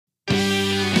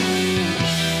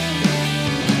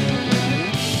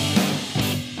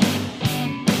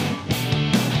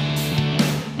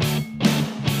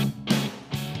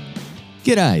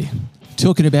G'day.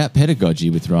 Talking about pedagogy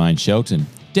with Ryan Shelton,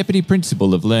 Deputy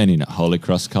Principal of Learning at Holy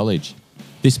Cross College.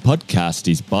 This podcast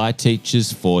is by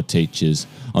teachers for teachers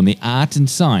on the art and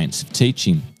science of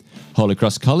teaching. Holy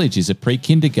Cross College is a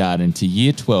pre-kindergarten to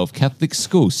Year 12 Catholic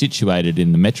school situated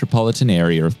in the metropolitan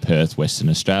area of Perth, Western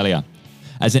Australia.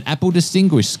 As an Apple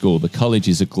Distinguished School, the college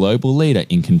is a global leader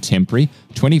in contemporary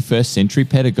 21st century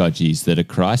pedagogies that are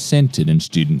Christ-centred and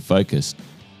student-focused.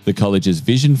 The college's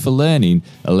vision for learning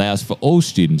allows for all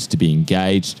students to be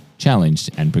engaged,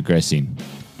 challenged and progressing.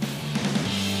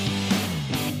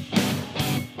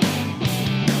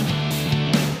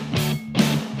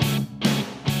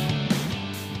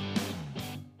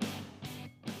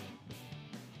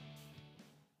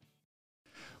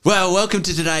 Well, welcome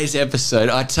to today's episode.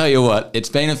 I tell you what, it's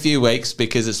been a few weeks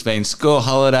because it's been school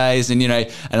holidays and, an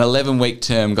 11-week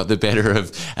term got the better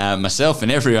of myself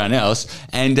and everyone else.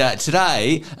 And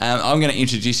today, I'm going to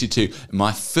introduce you to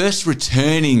my first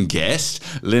returning guest,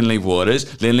 Lindley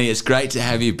Waters. Lindley, it's great to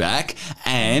have you back.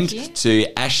 And to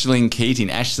Ashlyn Keating.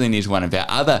 Ashlyn is one of our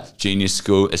other junior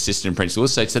school assistant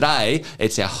principals. So today,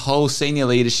 it's our whole senior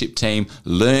leadership team,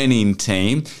 learning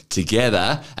team,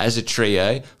 together as a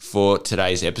trio for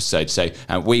today's episode. So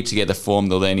we together form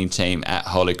the learning team at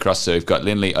Holy Cross. So we've got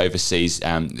Lindley oversees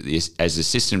as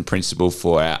assistant principal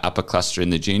for our upper cluster in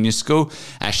the junior school.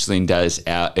 Ashlyn does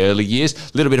our early years.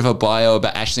 A little bit of a bio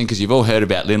about Ashlyn because you've all heard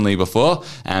about Lindley before.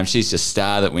 She's a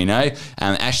star that we know.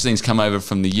 Ashlyn's come over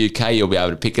from the UK. You'll be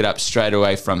able to pick it up straight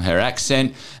away from her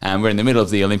accent. We're in the middle of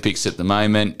the Olympics at the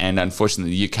moment, and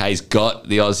unfortunately the UK's got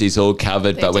the Aussies all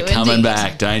covered, but we're coming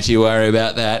back. Don't you worry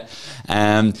about that.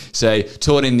 So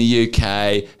taught in the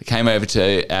UK, came over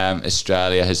to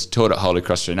Australia, has taught at Holy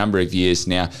Cross for a number of years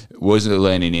now, was a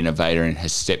learning innovator and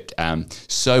has stepped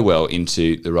so well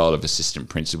into the role of assistant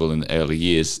principal in the early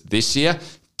years this year.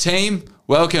 Team,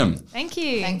 welcome. Thank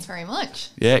you. Thanks very much.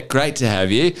 Yeah, great to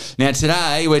have you. Now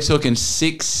today we're talking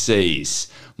 6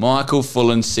 C's. Michael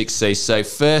Fullan's 6 C's. So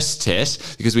first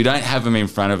test, because we don't have them in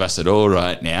front of us at all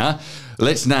right now,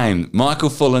 let's name Michael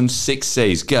Fullan's 6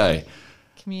 C's. Go.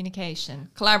 Communication.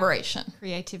 Collaboration.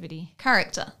 Creativity.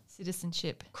 Character.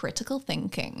 Citizenship. Critical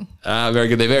thinking. Very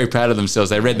good. They're very proud of themselves.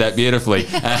 They read that beautifully.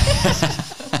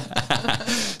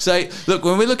 So, look,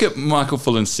 when we look at Michael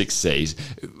Fullan's 6 C's,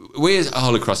 we as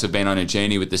Holy Cross have been on a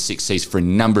journey with the 6 C's for a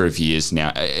number of years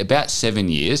now, about 7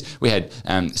 years. We had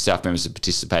staff members that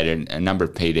participated in a number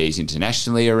of PDs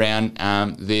internationally around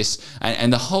this.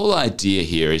 And the whole idea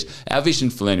here is our vision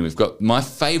for learning. We've got my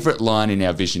favourite line in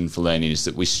our vision for learning is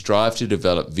that we strive to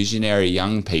develop visionary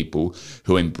young people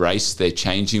who embrace their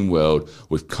changing world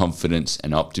with confidence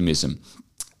and optimism.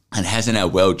 And hasn't our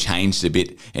world changed a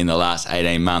bit in the last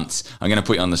 18 months? I'm going to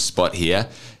put you on the spot here.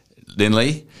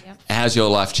 Lindley, how's your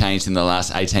life changed in the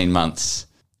last 18 months?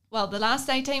 Well, the last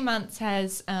 18 months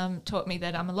has taught me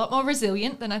that I'm a lot more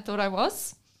resilient than I thought I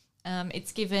was.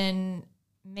 It's given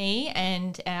me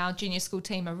and our junior school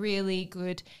team a really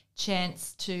good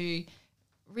chance to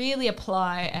really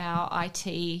apply our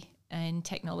IT and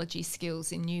technology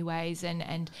skills in new ways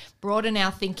and broaden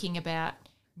our thinking about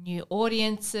new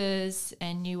audiences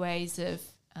and new ways of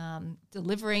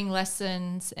delivering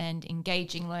lessons and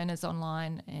engaging learners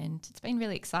online, and it's been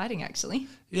really exciting actually.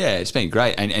 Yeah, it's been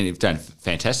great, and you've done a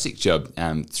fantastic job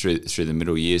through the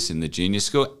middle years in the junior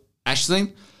school.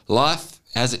 Ashlyn, life,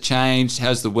 how's it changed?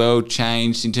 How's the world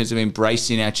changed in terms of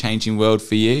embracing our changing world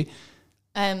for you?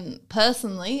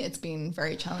 Personally, it's been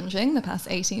very challenging the past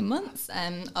 18 months.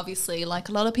 Obviously, like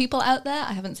a lot of people out there,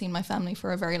 I haven't seen my family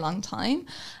for a very long time.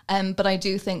 But I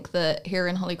do think that here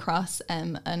in Holy Cross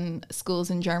and schools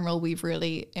in general, we've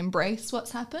really embraced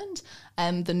what's happened.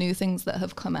 The new things that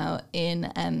have come out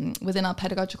in within our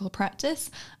pedagogical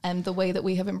practice, the way that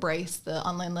we have embraced the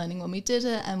online learning when we did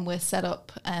it, and we're set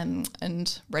up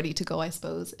and ready to go, I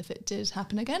suppose, if it did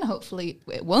happen again. Hopefully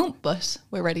it won't, but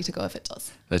we're ready to go if it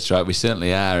does. That's right. We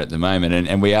certainly are at the moment.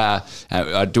 And we are,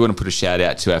 I do want to put a shout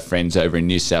out to our friends over in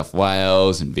New South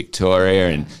Wales and Victoria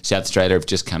and South Australia have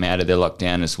just come out of their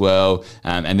lockdown as well.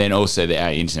 And then also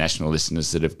our international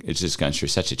listeners that have just gone through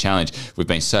such a challenge. We've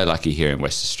been so lucky here in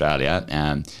West Australia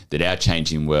that our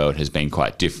changing world has been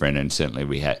quite different, and certainly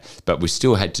but we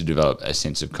still had to develop a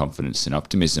sense of confidence and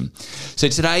optimism. So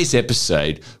today's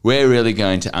episode, we're really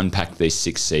going to unpack these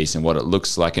 6 C's and what it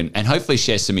looks like, and hopefully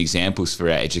share some examples for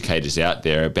our educators out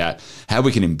there about how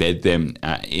we can embed them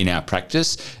in our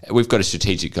practice. We've got a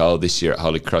strategic goal this year at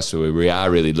Holy Cross where we are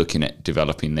really looking at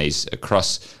developing these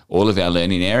across all of our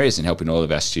learning areas and helping all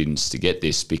of our students to get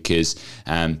this, because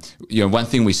one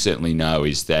thing we certainly know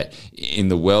is that in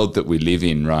the world that we live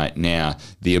in right now,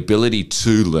 the ability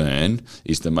to learn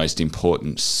is the most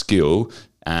important skill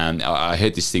I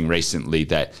heard this thing recently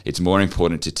that it's more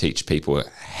important to teach people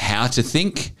how to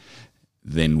think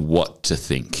than what to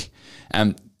think.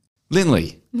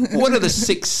 Lindley, what do the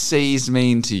 6 C's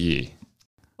mean to you?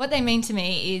 What they mean to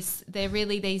me is they're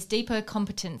really these deeper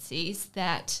competencies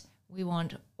that we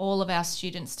want all of our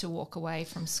students to walk away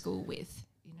from school with.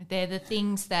 You know, they're the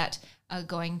things that are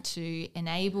going to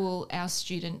enable our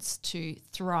students to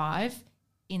thrive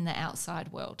in the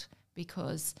outside world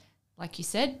because, like you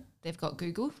said, they've got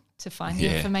Google to find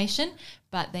the information,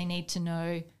 but they need to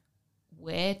know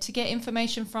where to get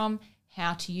information from,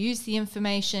 how to use the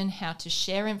information, how to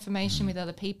share information with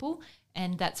other people,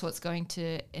 and that's what's going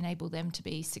to enable them to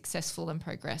be successful and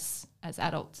progress as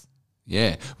adults.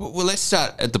 Yeah. Well, let's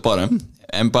start at the bottom.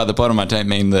 And by the bottom, I don't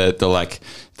mean the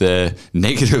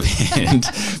negative end.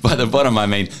 By the bottom, I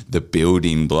mean the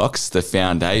building blocks, the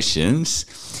foundations.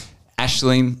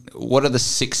 Aisling, what do the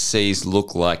 6 C's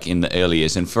look like in the early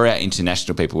years? And for our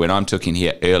international people, when I'm talking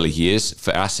here early years,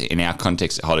 for us in our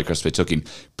context at Holy Cross, we're talking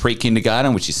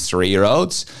pre-kindergarten, which is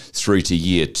 3-year-olds, through to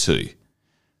year 2.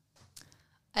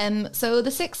 So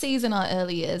the 6 C's in our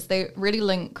early years, they really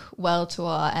link well to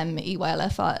our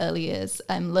EYLF, our early years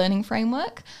learning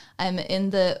framework, in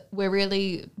that we're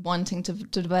really wanting to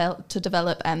develop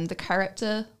the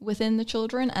character within the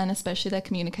children and especially their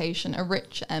communication. A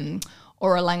rich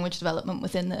oral language development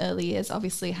within the early years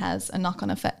obviously has a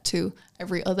knock-on effect to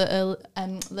every other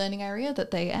learning area that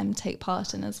they take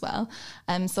part in as well.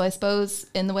 So I suppose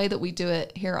in the way that we do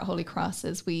it here at Holy Cross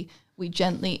is we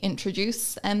gently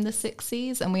introduce the 6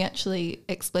 C's and we actually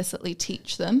explicitly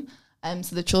teach them.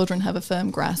 So the children have a firm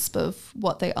grasp of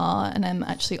what they are and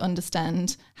actually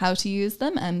understand how to use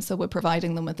them. So we're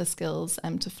providing them with the skills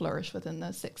to flourish within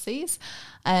those 6 C's.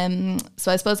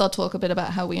 So I suppose I'll talk a bit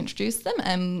about how we introduce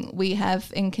them. We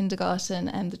have in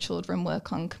kindergarten the children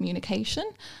work on communication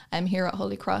here at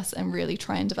Holy Cross and really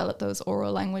try and develop those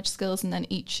oral language skills. And then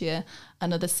each year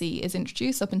another C is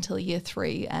introduced up until year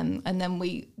 3. And then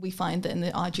we find that in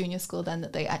our junior school then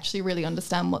that they actually really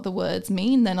understand what the words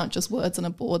mean. They're not just words on a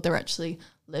board, they're actually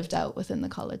lived out within the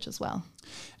college as well.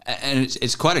 And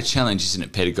it's quite a challenge, isn't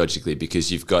it, pedagogically,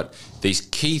 because you've got these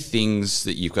key things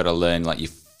that you've got to learn, like your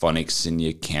phonics and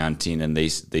your counting and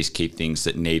these key things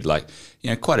that need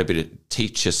quite a bit of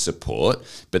teacher support,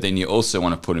 but then you also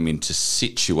want to put them into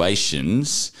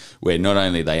situations where not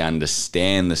only they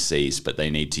understand the C's, but they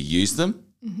need to use them.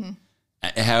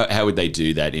 Mm-hmm. How would they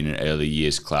do that in an early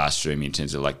years classroom in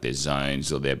terms of like their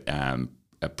zones or their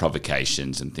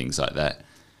provocations and things like that?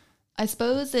 I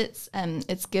suppose it's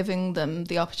giving them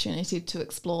the opportunity to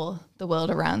explore the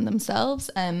world around themselves.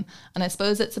 And I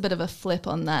suppose it's a bit of a flip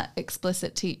on that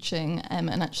explicit teaching and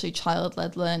actually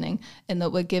child-led learning in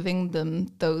that we're giving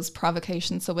them those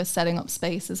provocations. So we're setting up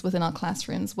spaces within our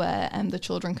classrooms where the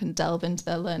children can delve into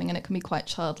their learning and it can be quite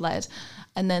child-led.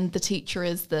 And then the teacher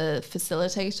is the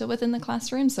facilitator within the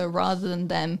classroom. So rather than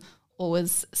them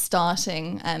always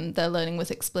starting their learning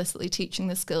with explicitly teaching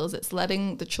the skills, it's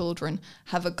letting the children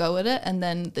have a go at it, and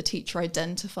then the teacher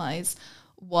identifies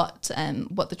what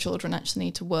the children actually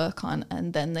need to work on,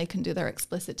 and then they can do their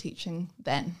explicit teaching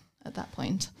then at that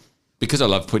point. Because I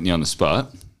love putting you on the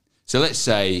spot, so let's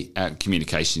say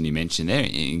communication you mentioned there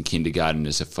in kindergarten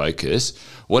as a focus.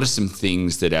 What are some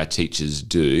things that our teachers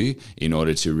do in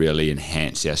order to really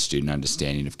enhance our student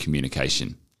understanding of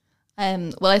communication?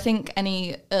 Well, I think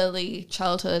any early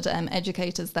childhood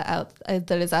educators that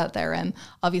is out there,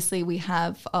 obviously we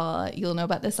have you'll know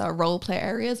about this, our role play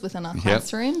areas within our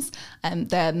classrooms.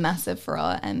 They're massive for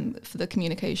the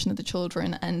communication of the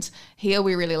children. And here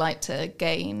we really like to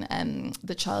gain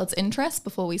the child's interest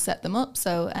before we set them up.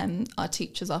 So our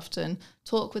teachers often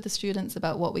talk with the students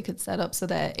about what we could set up so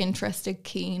they're interested,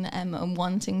 keen, and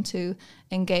wanting to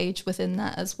engage within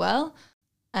that as well.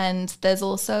 And there's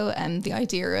also the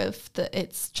idea of that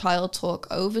it's child talk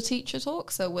over teacher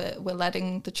talk. So we're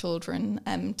letting the children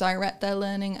direct their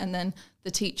learning, and then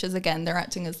the teachers, again, they're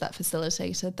acting as that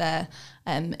facilitator. They're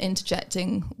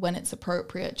interjecting when it's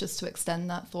appropriate just to extend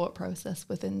that thought process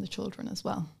within the children as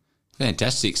well.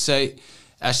 Fantastic. So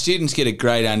our students get a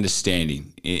great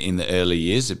understanding in the early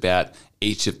years about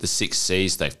each of the 6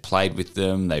 C's. They've played with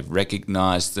them, they've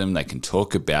recognised them, they can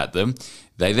talk about them.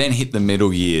 They then hit the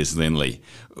middle years, Lindley.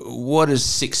 What does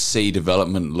 6C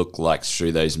development look like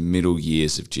through those middle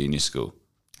years of junior school?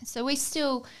 So we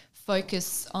still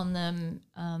focus on them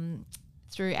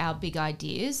through our big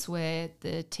ideas, where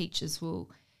the teachers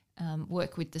will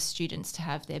work with the students to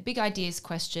have their big ideas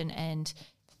question, and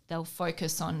they'll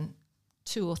focus on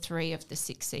 2 or 3 of the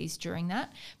 6 C's during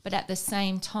that. But at the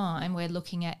same time, we're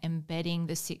looking at embedding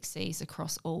the 6 C's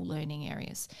across all learning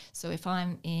areas. So if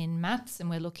I'm in maths and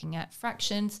we're looking at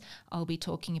fractions, I'll be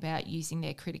talking about using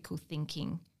their critical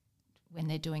thinking when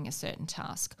they're doing a certain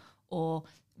task. Or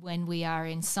when we are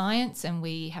in science and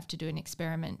we have to do an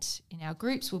experiment in our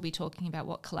groups, we'll be talking about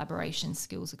what collaboration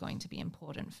skills are going to be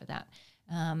important for that.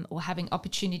 Or having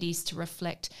opportunities to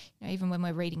reflect, even when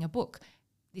we're reading a book,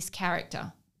 this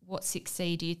character, what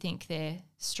 6C do you think they're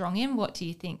strong in? What do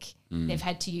you think they've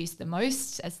had to use the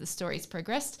most as the story's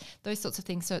progressed? Those sorts of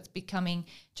things. So it's becoming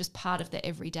just part of the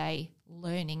everyday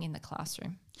learning in the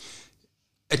classroom.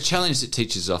 A challenge that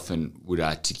teachers often would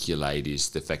articulate is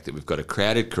the fact that we've got a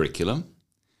crowded curriculum,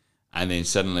 and then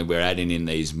suddenly we're adding in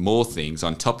these more things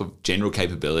on top of general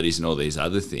capabilities and all these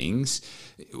other things.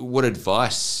 What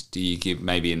advice do you give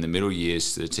maybe in the middle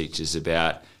years to the teachers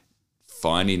about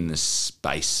finding the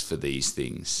space for these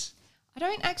things? I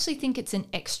don't actually think it's an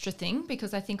extra thing,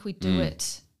 because I think we do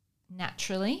it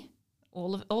naturally.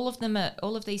 All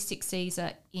of these 6 C's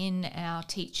are in our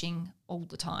teaching all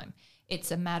the time.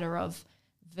 It's a matter of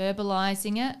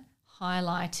verbalizing it,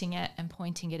 highlighting it, and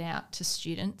pointing it out to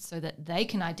students so that they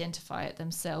can identify it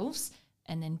themselves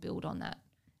and then build on that.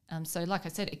 So like I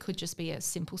said, it could just be a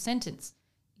simple sentence.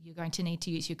 You're going to need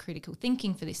to use your critical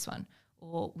thinking for this one,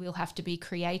 or we'll have to be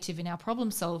creative in our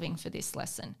problem solving for this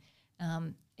lesson.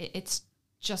 It's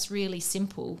just really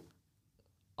simple,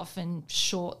 often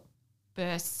short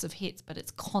bursts of hits, but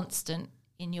it's constant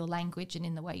in your language and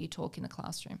in the way you talk in the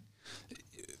classroom.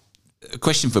 A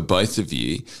question for both of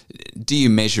you. Do you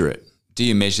measure it? Do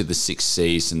you measure the 6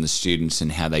 C's and the students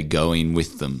and how they go in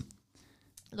with them?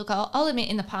 Look, I'll admit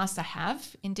in the past I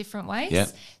have in different ways. Yep.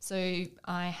 So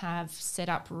I have set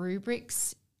up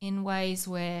rubrics in ways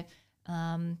where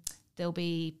there'll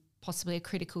be possibly a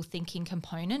critical thinking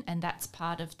component, and that's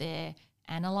part of their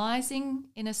analysing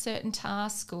in a certain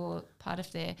task or part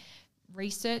of their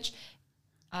research.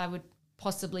 I would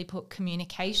possibly put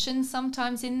communication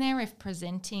sometimes in there if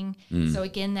presenting. So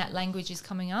again, that language is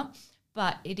coming up.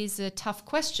 But it is a tough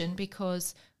question,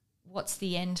 because what's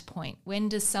the end point? When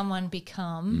does someone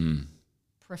become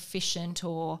proficient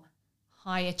or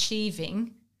high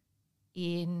achieving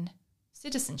in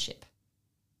citizenship?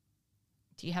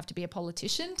 Do you have to be a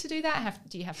politician to do that?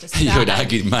 Do you have to start? You would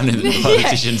argue money that the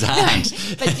politicians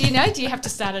aren't. But do you have to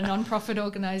start a non-profit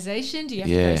organisation? Do you have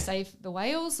to go save the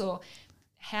whales? Or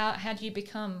how do you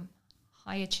become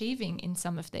high achieving in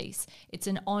some of these? It's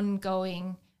an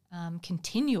ongoing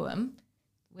continuum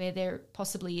where there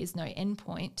possibly is no end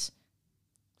point.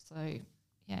 So,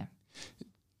 yeah.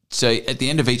 So at the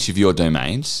end of each of your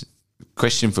domains,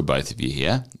 question for both of you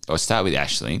here. I'll start with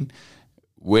Aisling.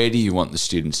 Where do you want the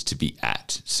students to be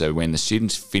at? So when the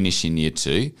students finish in year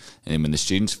 2, and then when the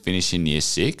students finish in year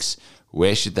 6,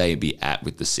 where should they be at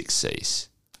with the 6 C's?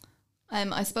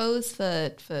 I suppose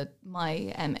for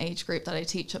my age group that I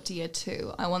teach up to year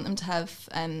 2, I want them to have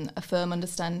a firm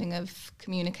understanding of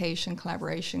communication,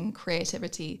 collaboration,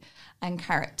 creativity, and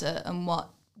character, and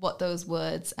what those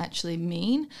words actually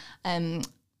mean. And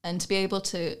to be able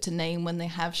to name when they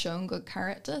have shown good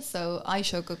character. So I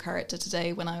showed good character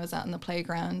today when I was out in the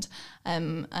playground,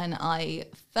 and I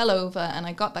fell over and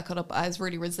I got back up. I was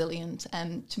really resilient,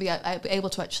 and to be able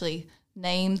to actually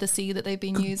name the C that they've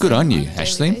been using. Good on you,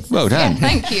 Aisling. Well done.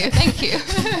 Yeah, thank you.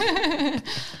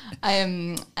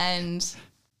 And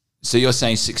so you're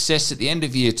saying success at the end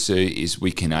of year 2 is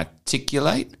we can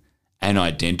articulate and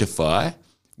identify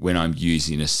when I'm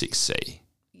using a 6C.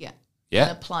 Yeah.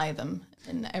 And apply them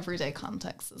in everyday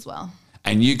context as well.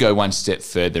 And you go one step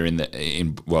further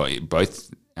in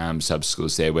both sub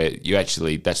schools there, where you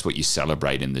actually, that's what you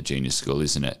celebrate in the junior school,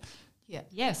 isn't it? Yeah.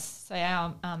 Yes. So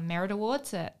our merit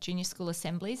awards at junior school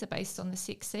assemblies are based on the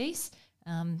 6 C's.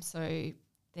 So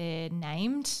they're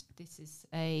named. This is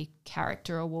a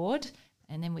character award,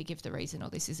 and then we give the reason, or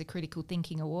this is a critical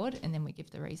thinking award, and then we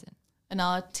give the reason. And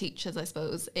our teachers, I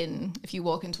suppose, if you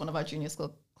walk into one of our junior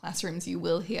school classrooms, you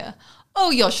will hear, "Oh,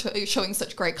 you're showing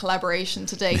such great collaboration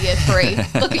today, year 3.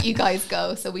 Look at you guys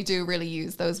go." So we do really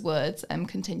use those words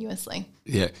continuously.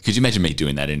 Yeah. Could you imagine me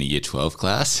doing that in a year 12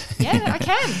 class? Yeah, I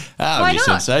can. Why it'd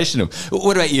be not? Sensational.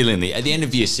 What about you, Lindsay? At the end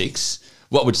of year 6,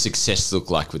 what would success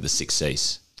look like with the 6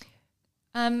 C's?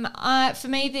 For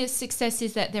me, the success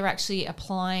is that they're actually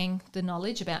applying the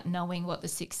knowledge about knowing what the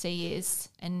 6C is,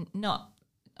 and not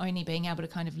only being able to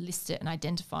kind of list it and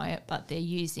identify it, but they're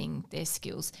using their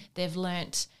skills. They've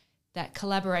learnt that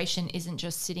collaboration isn't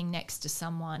just sitting next to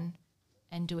someone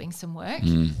and doing some work.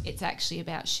 It's actually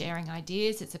about sharing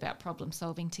ideas. It's about problem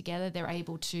solving together. They're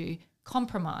able to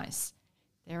compromise.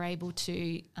 They're able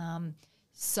to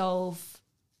solve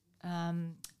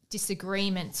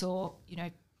disagreements or,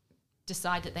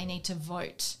 decide that they need to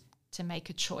vote to make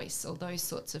a choice or those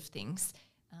sorts of things.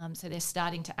 So they're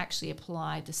starting to actually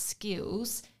apply the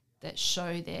skills that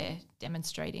show they're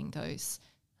demonstrating those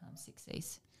 6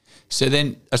 Cs. So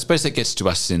then I suppose that gets to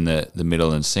us in the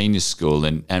middle and senior school.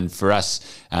 And for us,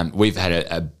 we've had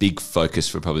a big focus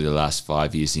for probably the last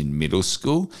 5 years in middle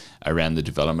school around the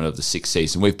development of the 6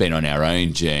 Cs. And we've been on our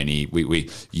own journey. We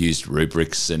used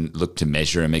rubrics and looked to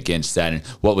measure them against that. And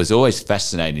what was always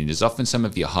fascinating is often some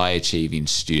of your high achieving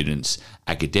students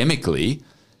academically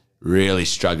really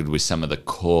struggled with some of the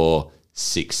core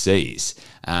 6 Cs.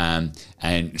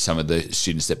 And some of the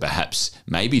students that perhaps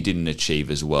maybe didn't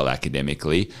achieve as well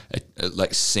academically,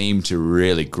 seemed to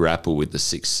really grapple with the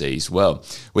 6 Cs well.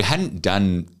 We hadn't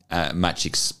done much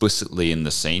explicitly in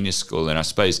the senior school, and I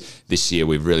suppose this year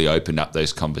we've really opened up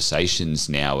those conversations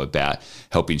now about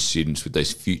helping students with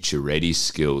those future-ready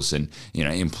skills. And,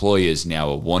 employers now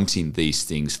are wanting these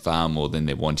things far more than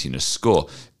they're wanting a score.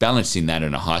 Balancing that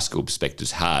in a high school perspective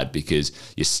is hard because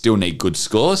you still need good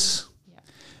scores,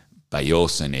 but you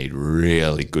also need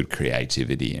really good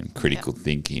creativity and critical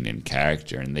thinking and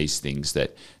character and these things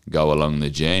that go along the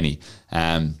journey.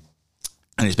 And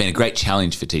it's been a great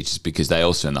challenge for teachers because they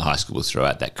also in the high school will throw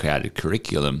out that crowded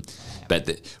curriculum.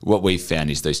 But what we've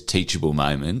found is those teachable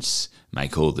moments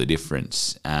make all the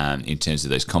difference in terms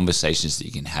of those conversations that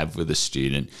you can have with a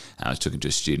student. I was talking to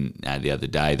a student the other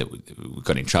day that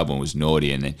got in trouble and was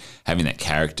naughty, and then having that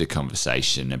character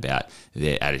conversation about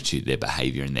their attitude, their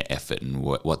behaviour and their effort and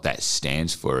what that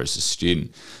stands for as a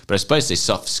student. But I suppose these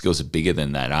soft skills are bigger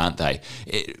than that, aren't they?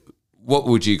 What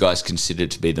would you guys consider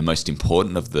to be the most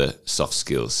important of the soft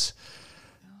skills?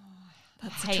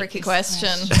 That's a tricky question.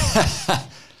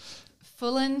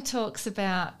 Fullan talks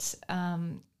about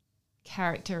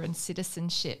character and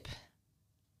citizenship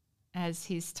as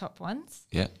his top ones.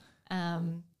 Yeah.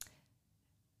 And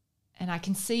I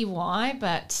can see why,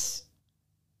 but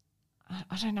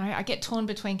I don't know. I get torn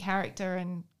between character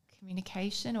and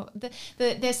communication, or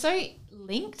they're so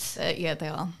linked. Yeah, they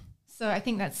are. So I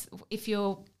think that's if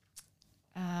you're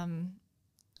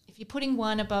putting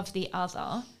one above the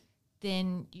other,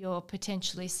 then you're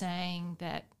potentially saying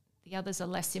that the others are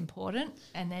less important,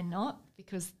 and they're not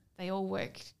because they all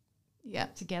work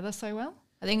together so well.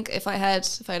 I think if I had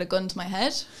a gun to my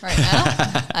head right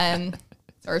now,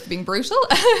 sorry for being brutal,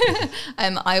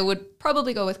 I would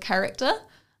probably go with character.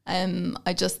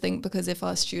 I just think because if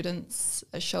our students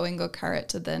are showing good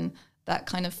character, then that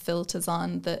kind of filters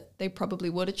on that they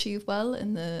probably would achieve well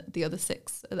in the other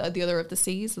 6, the other of the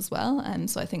Cs as well.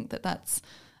 So I think that that's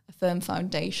a firm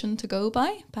foundation to go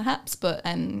by, perhaps. But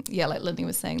like Lindsay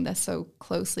was saying, they're so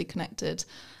closely connected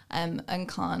and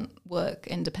can't work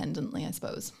independently, I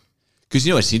suppose. Because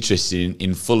what's interesting,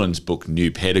 in Fullan's book,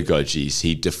 New Pedagogies,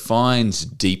 he defines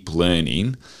deep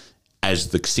learning as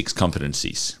the 6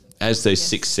 competencies. As those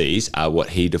 6 Cs are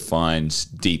what he defines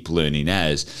deep learning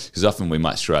as. Because often we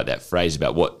might throw out that phrase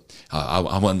about I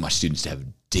want my students to have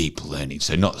deep learning,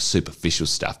 so not superficial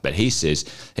stuff. But he says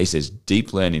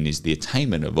deep learning is the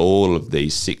attainment of all of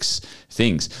these 6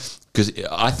 things. Because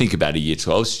I think about a Year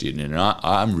 12 student, and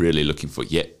I'm really looking for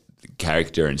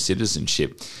character and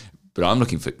citizenship, but I'm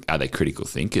looking for, are they critical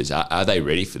thinkers? Are they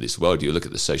ready for this world? You look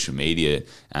at the social media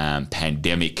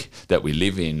pandemic that we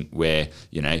live in, where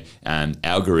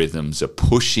algorithms are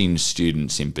pushing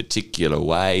students in particular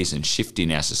ways and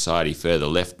shifting our society further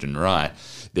left and right.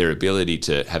 Their ability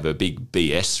to have a big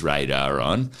BS radar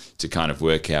on to kind of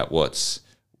work out what's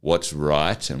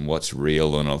right and what's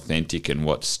real and authentic and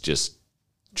what's just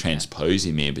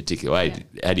transposing me in a particular way.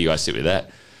 Yeah. How do you guys sit with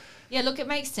that? Yeah, look, it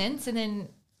makes sense. And then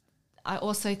I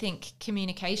also think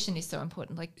communication is so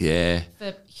important.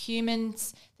 For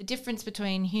humans, the difference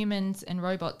between humans and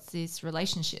robots is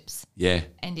relationships. Yeah.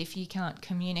 And if you can't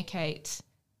communicate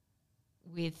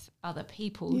with other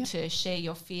people to share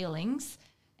your feelings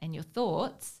and your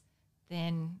thoughts,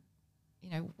 then,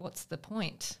 what's the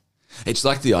point? It's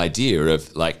like the idea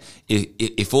of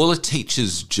if all a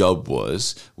teacher's job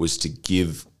was to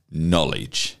give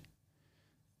knowledge,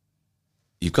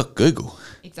 you've got Google.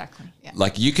 Exactly. Yeah.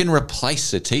 You can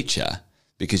replace a teacher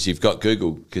because you've got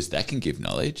Google, because that can give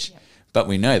knowledge. Yeah. But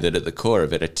we know that at the core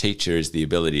of it, a teacher is the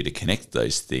ability to connect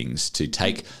those things, to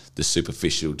take the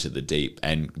superficial to the deep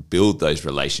and build those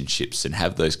relationships and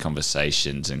have those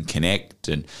conversations and connect.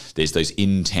 And there's those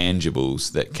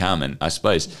intangibles that come. And I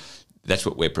suppose that's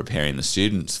what we're preparing the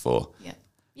students for. Yeah.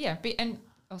 Yeah.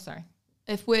 Sorry.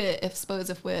 If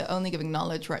we're only giving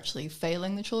knowledge, we're actually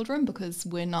failing the children because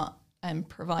we're not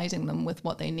providing them with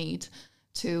what they need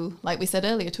to, like we said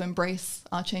earlier, to embrace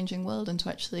our changing world and to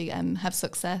actually have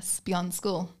success beyond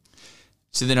school.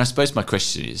 So then I suppose my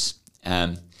question is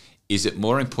it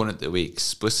more important that we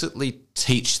explicitly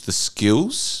teach the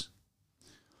skills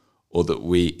or that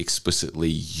we explicitly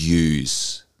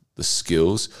use the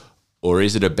skills? Or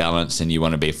is it a balance and you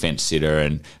want to be a fence sitter?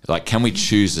 And like, can we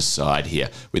choose a side here?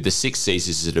 With the 6 C's,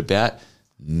 is it about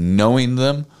knowing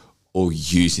them or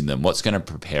using them? What's going to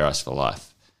prepare us for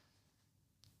life?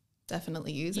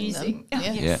 Definitely using them.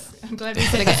 Yes. Yeah. I'm glad we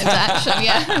Gonna said get into action,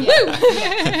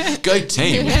 yeah. Go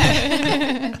team.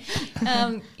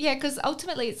 Yeah, because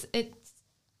ultimately it's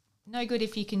no good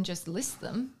if you can just list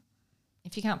them,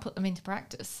 if you can't put them into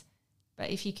practice. But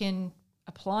if you can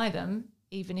apply them,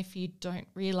 even if you don't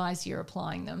realise you're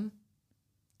applying them,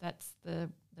 that's the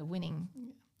winning.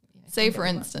 Say for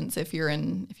instance, if you're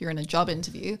in a job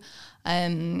interview,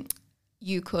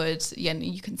 you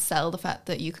can sell the fact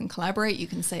that you can collaborate, you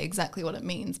can say exactly what it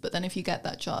means, but then if you get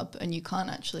that job and you can't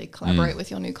actually collaborate with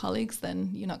your new colleagues, then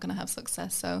you're not going to have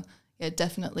success. So yeah,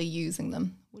 definitely using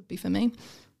them would be for me.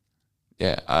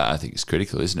 Yeah, I think it's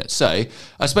critical, isn't it? So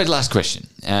I suppose last question.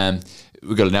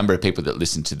 We've got a number of people that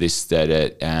listen to this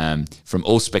that are from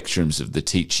all spectrums of the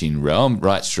teaching realm,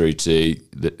 right through to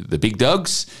the big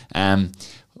dogs.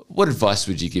 What advice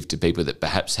would you give to people that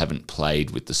perhaps haven't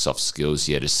played with the soft skills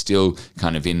yet, are still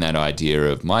kind of in that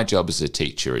idea of my job as a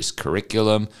teacher is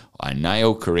curriculum, I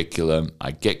nail curriculum,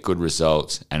 I get good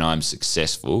results, and I'm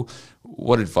successful?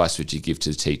 What advice would you give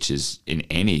to teachers in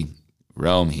any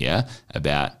realm here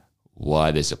about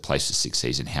why there's a place for 6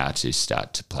 C's and how to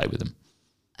start to play with them?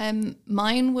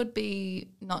 Mine would be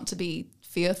not to be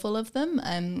fearful of them.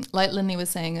 Like Linley was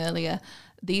saying earlier,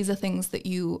 these are things that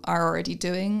you are already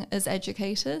doing as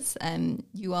educators, and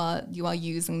you are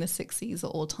using the 6 C's at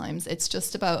all times. It's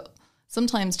just about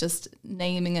sometimes just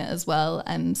naming it as well,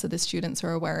 so the students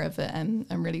are aware of it and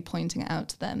really pointing it out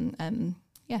to them,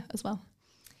 as well.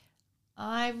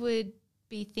 I would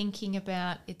be thinking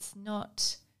about, it's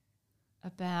not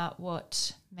about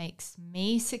what makes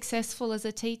me successful as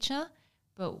a teacher,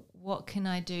 but what can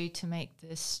I do to make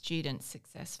the students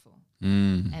successful?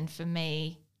 And for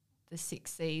me, the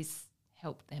 6 C's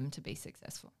help them to be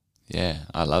successful. Yeah,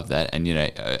 I love that. And,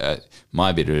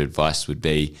 my bit of advice would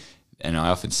be, and I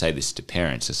often say this to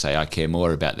parents, I say I care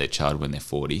more about their child when they're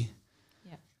 40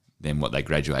 than what they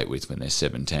graduate with when they're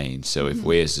 17. So if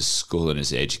we as a school and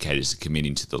as educators are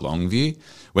committing to the long view,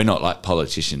 we're not like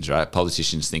politicians, right?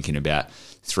 Politicians thinking about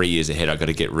 3 years ahead, I've got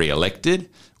to get re-elected.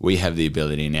 We have the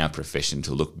ability in our profession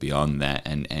to look beyond that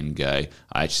and go,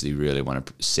 I actually really want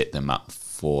to set them up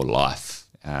for life,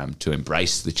 to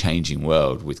embrace the changing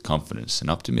world with confidence and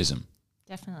optimism.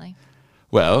 Definitely.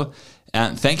 Well,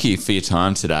 thank you for your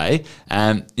time today.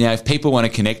 If people want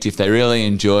to connect, if they really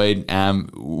enjoyed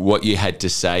what you had to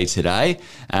say today,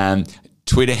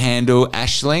 Twitter handle,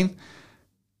 Aisling.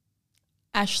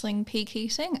 Aisling P.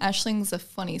 Keating. Aisling's a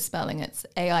funny spelling. It's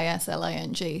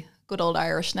Aisling. Good old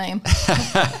Irish name.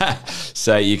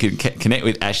 So you can connect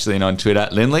with Aisling on Twitter.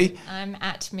 Linley? I'm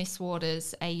at Miss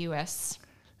Waters, AUS.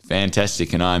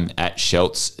 Fantastic. And I'm at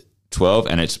Shelts12,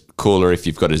 and it's cooler if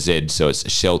you've got a Z, so it's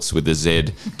Shelts with a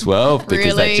Z12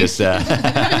 because Really? that just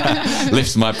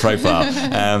lifts my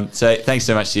profile. So thanks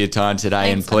so much for your time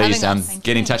today. Thanks and for please having us.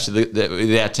 get in touch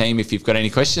with our team if you've got any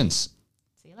questions.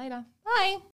 See you later.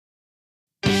 Bye.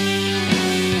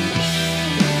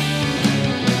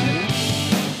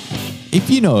 If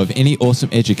you know of any awesome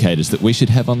educators that we should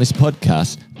have on this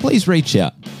podcast, please reach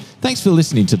out. Thanks for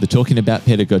listening to the Talking About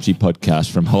Pedagogy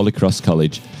podcast from Holy Cross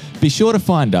College. Be sure to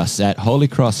find us at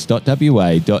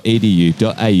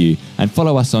holycross.wa.edu.au and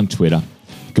follow us on Twitter.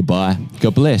 Goodbye,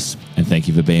 God bless, and thank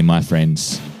you for being my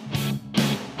friends.